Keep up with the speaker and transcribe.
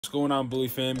What's going on, Bully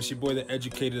fam? It's your boy, the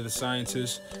educator, the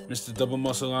scientist, Mr. Double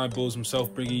Muscle Line Bulls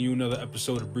himself, bringing you another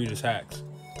episode of Breeders Hacks.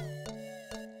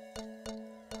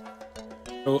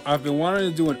 So I've been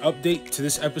wanting to do an update to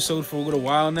this episode for a little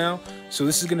while now. So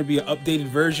this is going to be an updated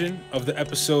version of the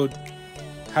episode,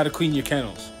 How to Clean Your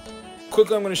Kennels.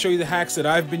 Quickly, I'm going to show you the hacks that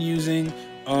I've been using.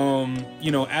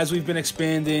 As we've been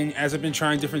expanding, as I've been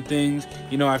trying different things,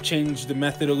 I've changed the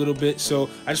method a little bit. So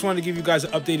I just wanted to give you guys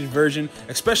an updated version,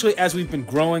 especially as we've been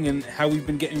growing and how we've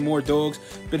been getting more dogs,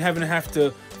 been having to have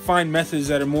to find methods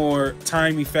that are more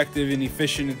time effective and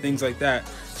efficient and things like that.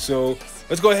 So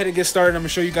let's go ahead and get started. I'm gonna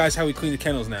show you guys how we clean the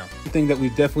kennels now. The thing that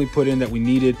we've definitely put in that we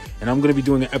needed, and I'm gonna be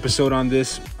doing an episode on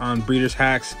this on Breeders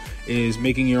Hacks, is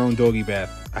making your own doggy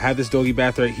bath. I have this doggy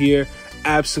bath right here.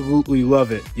 Absolutely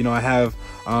love it. I have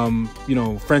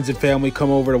friends and family come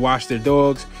over to wash their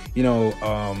dogs.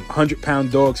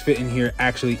 100-pound dogs fit in here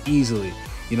actually easily.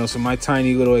 So my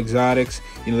tiny little exotics,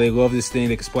 they love this thing.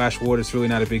 They can splash water. It's really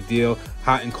not a big deal,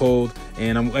 hot and cold.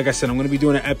 And like I said, I'm going to be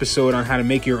doing an episode on how to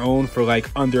make your own for like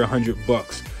under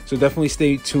 $100. So definitely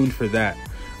stay tuned for that.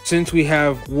 Since we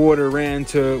have water ran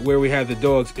to where we have the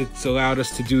dogs, it's allowed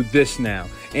us to do this now.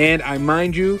 And I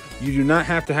mind you, you do not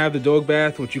have to have the dog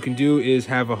bath. What you can do is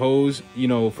have a hose,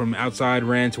 from outside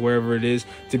ran to wherever it is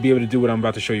to be able to do what I'm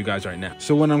about to show you guys right now.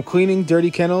 So when I'm cleaning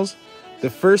dirty kennels, the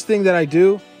first thing that I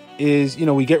do is,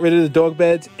 we get rid of the dog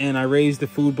beds and I raise the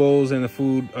food bowls and the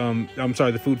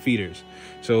food feeders.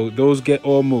 So those get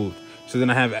all moved. So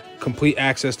then I have complete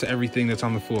access to everything that's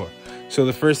on the floor. So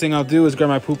the first thing I'll do is grab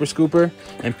my pooper scooper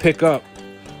and pick up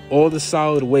all the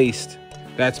solid waste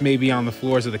that's maybe on the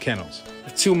floors of the kennels.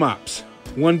 2 mops,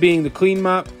 one being the clean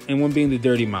mop and one being the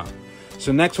dirty mop.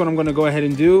 So next what I'm going to go ahead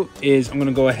and do is I'm going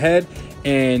to go ahead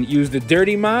and use the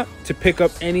dirty mop to pick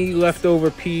up any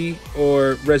leftover pee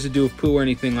or residue of poo or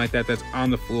anything like that that's on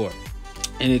the floor.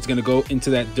 And it's going to go into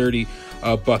that dirty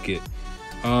bucket.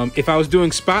 If I was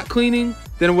doing spot cleaning,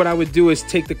 then what I would do is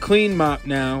take the clean mop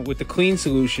now with the clean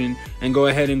solution and go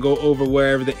ahead and go over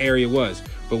wherever the area was.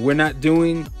 But we're not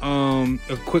doing a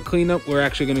quick cleanup. We're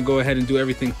actually going to go ahead and do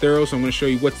everything thorough. So I'm going to show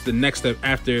you what's the next step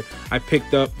after I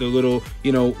picked up the little,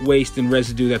 waste and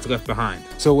residue that's left behind.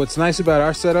 So what's nice about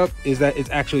our setup is that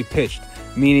it's actually pitched,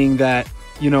 meaning that,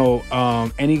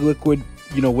 any liquid,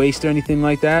 waste or anything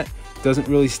like that doesn't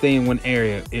really stay in one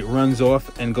area. It runs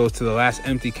off and goes to the last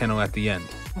empty kennel at the end.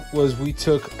 We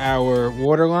took our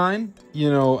water line,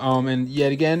 and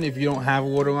yet again, if you don't have a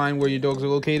water line where your dogs are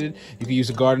located, you can use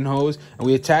a garden hose, and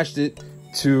we attached it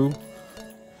to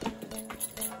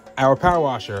our power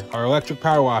washer, our electric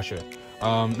power washer.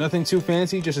 Nothing too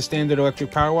fancy, just a standard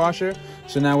electric power washer.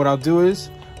 So now what I'll do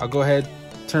is I'll go ahead,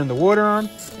 turn the water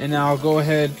on, and now I'll go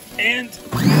ahead and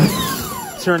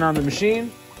turn on the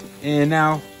machine. And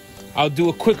now I'll do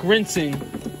a quick rinsing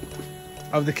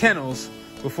of the kennels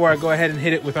before I go ahead and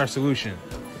hit it with our solution.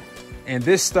 And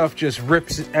this stuff just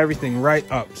rips everything right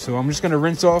up. So I'm just gonna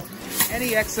rinse off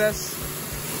any excess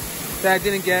that I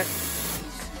didn't get.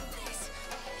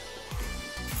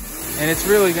 And it's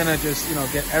really gonna just,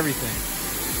 get everything.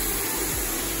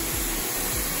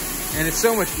 And it's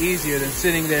so much easier than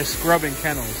sitting there scrubbing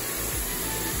kennels.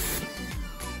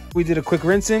 We did a quick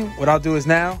rinsing. What I'll do is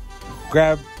now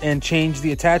grab and change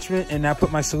the attachment and now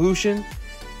put my solution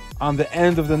on the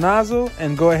end of the nozzle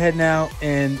and go ahead now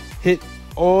and hit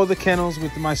all the kennels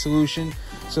with my solution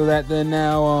so that then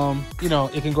now,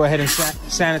 it can go ahead and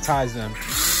sanitize them.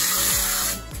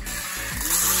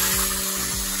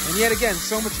 And yet again,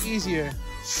 so much more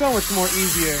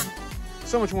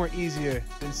easier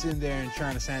than sitting there and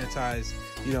trying to sanitize,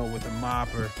 with a mop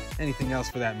or anything else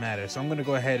for that matter. So I'm going to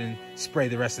go ahead and spray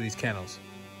the rest of these kennels.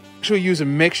 Actually use a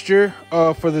mixture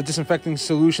for the disinfecting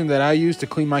solution that I use to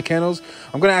clean my kennels.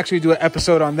 I'm going to actually do an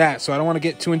episode on that, so I don't want to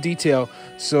get too in detail.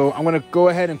 So I'm going to go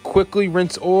ahead and quickly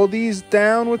rinse all these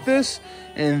down with this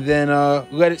and then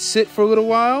let it sit for a little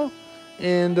while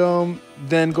and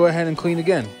then go ahead and clean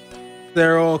again.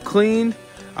 They're all cleaned.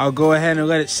 I'll go ahead and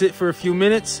let it sit for a few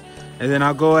minutes and then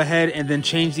I'll go ahead and then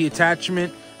change the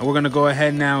attachment, and we're going to go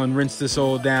ahead now and rinse this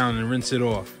all down and rinse it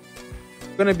off.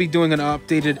 I'm going to be doing an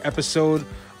updated episode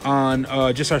on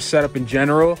just our setup in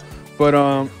general, but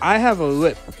I have a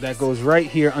lip that goes right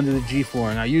here under the G4,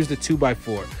 and I use the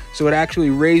 2x4, so it actually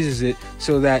raises it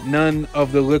so that none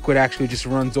of the liquid actually just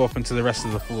runs off into the rest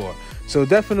of the floor. So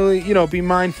definitely, be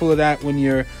mindful of that when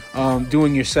you're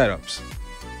doing your setups.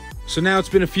 So now it's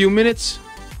been a few minutes.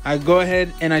 I go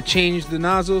ahead and I change the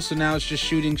nozzle, so now it's just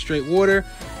shooting straight water.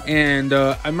 And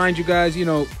I mind you guys,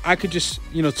 I could just,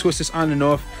 twist this on and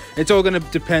off. It's all going to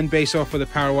depend based off of the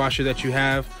power washer that you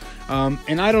have.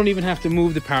 And I don't even have to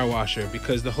move the power washer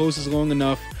because the hose is long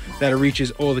enough that it reaches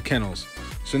all the kennels.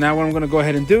 So now what I'm gonna go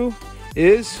ahead and do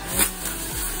is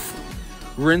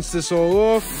rinse this all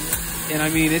off. And I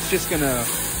mean, it's just gonna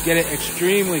get it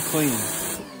extremely clean,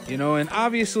 you know. And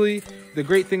obviously the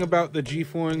great thing about the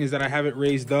G-flooring is that I have it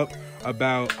raised up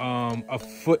about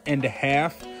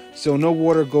 1.5 feet. So no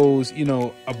water goes, you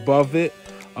know, above it.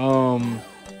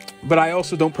 But I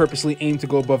also don't purposely aim to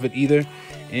go above it either.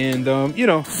 And, you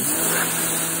know,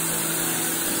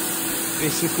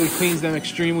 basically cleans them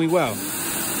extremely well.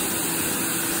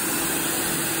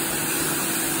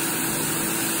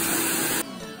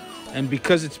 And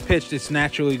because it's pitched, it's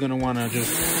naturally going to want to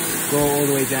just go all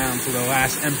the way down to the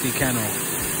last empty kennel.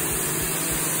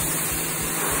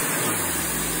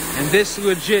 And this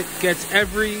legit gets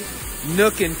every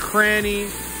nook and cranny,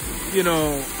 you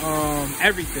know,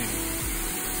 everything.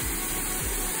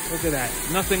 Look at that.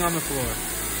 Nothing on the floor.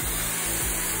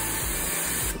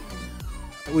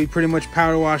 We pretty much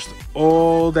power washed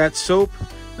all that soap.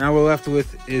 Now we're left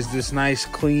with is this nice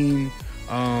clean,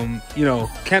 you know,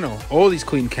 kennel. All these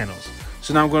clean kennels.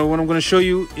 So now what I'm going to show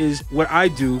you is what I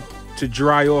do to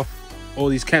dry off all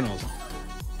these kennels.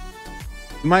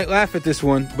 You might laugh at this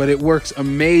one, but it works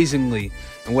amazingly.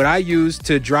 And what I use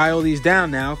to dry all these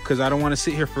down now, because I don't want to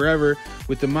sit here forever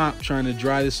with the mop trying to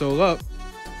dry this all up,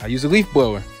 I use a leaf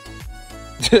blower.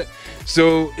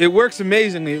 So it works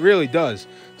amazingly. It really does.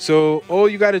 So all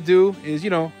you got to do is, you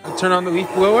know, turn on the leaf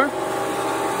blower.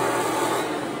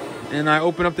 And I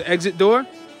open up the exit door.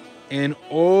 And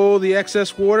all the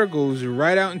excess water goes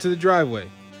right out into the driveway.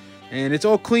 And it's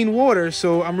all clean water,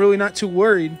 so I'm really not too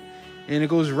worried. And it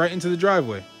goes right into the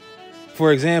driveway.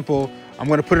 For example, I'm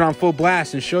going to put it on full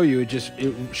blast and show you.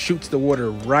 It shoots the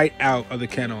water right out of the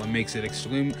kennel and makes it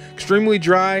extremely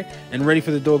dry and ready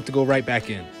for the dog to go right back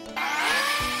in.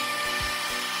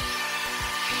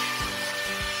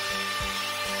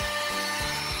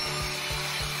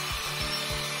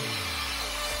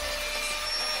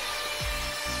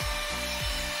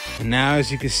 And now,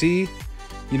 as you can see,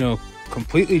 you know,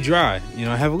 completely dry. You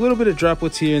know, I have a little bit of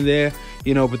droplets here and there,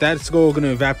 you know, but that's all going to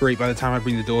evaporate by the time I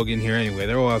bring the dog in here anyway.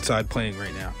 They're all outside playing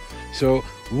right now. So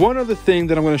one other thing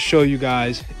that I'm going to show you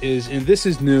guys is, and this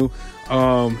is new,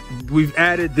 we've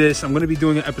added this. I'm going to be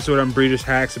doing an episode on Breeders'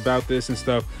 Hacks about this and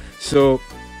stuff. So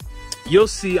you'll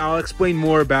see, I'll explain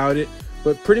more about it.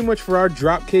 But pretty much for our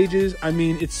drop cages, I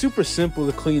mean, it's super simple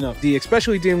to clean up.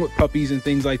 Especially dealing with puppies and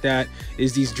things like that,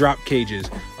 is these drop cages.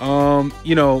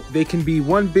 You know, they can be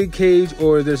one big cage,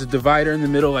 or there's a divider in the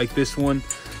middle like this one,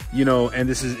 you know, and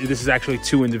this is actually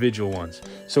two individual ones.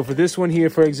 So for this one here,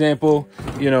 for example,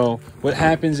 you know, what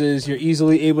happens is you're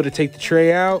easily able to take the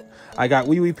tray out. I got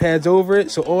wee-wee pads over it,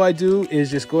 so all I do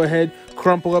is just go ahead,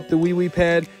 crumple up the wee-wee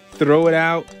pad, throw it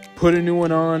out, put a new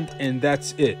one on, and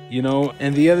that's it, you know.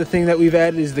 And the other thing that we've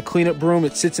added is the cleanup broom.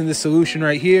 It sits in the solution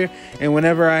right here, and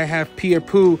whenever I have pee or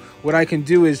poo, what I can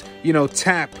do is, you know,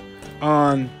 tap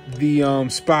on the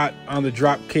spot on the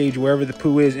drop cage wherever the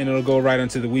poo is, and it'll go right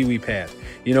onto the wee-wee pad,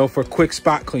 you know, for quick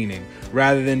spot cleaning,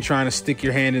 rather than trying to stick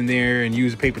your hand in there and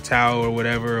use a paper towel or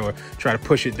whatever, or try to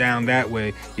push it down that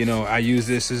way. You know, I use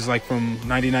this is like from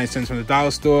 99 cents from the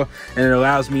dollar store, and it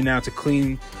allows me now to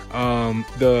clean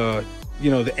you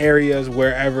know, the areas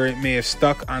wherever it may have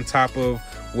stuck on top of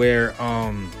where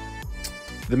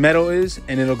the metal is,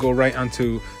 and it'll go right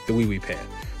onto the wee-wee pad.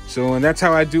 So, and that's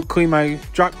how I do clean my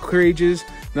drop cages.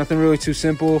 Nothing really too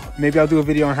simple. Maybe I'll do a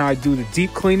video on how I do the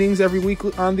deep cleanings every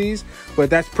week on these, but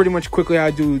that's pretty much quickly how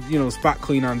I do, you know, spot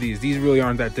clean on these. These really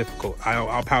aren't that difficult.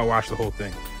 I'll power wash the whole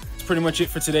thing. That's pretty much it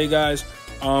for today, guys.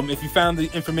 If you found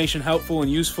the information helpful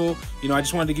and useful, you know, I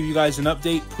just wanted to give you guys an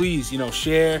update. Please, you know,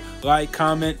 share, like,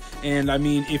 comment. And I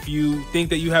mean, if you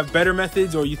think that you have better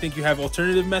methods, or you think you have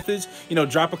alternative methods, you know,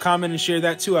 drop a comment and share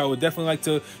that too. I would definitely like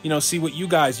to, you know, see what you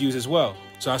guys use as well.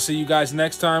 So I'll see you guys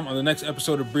next time on the next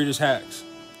episode of Breeders' Hacks.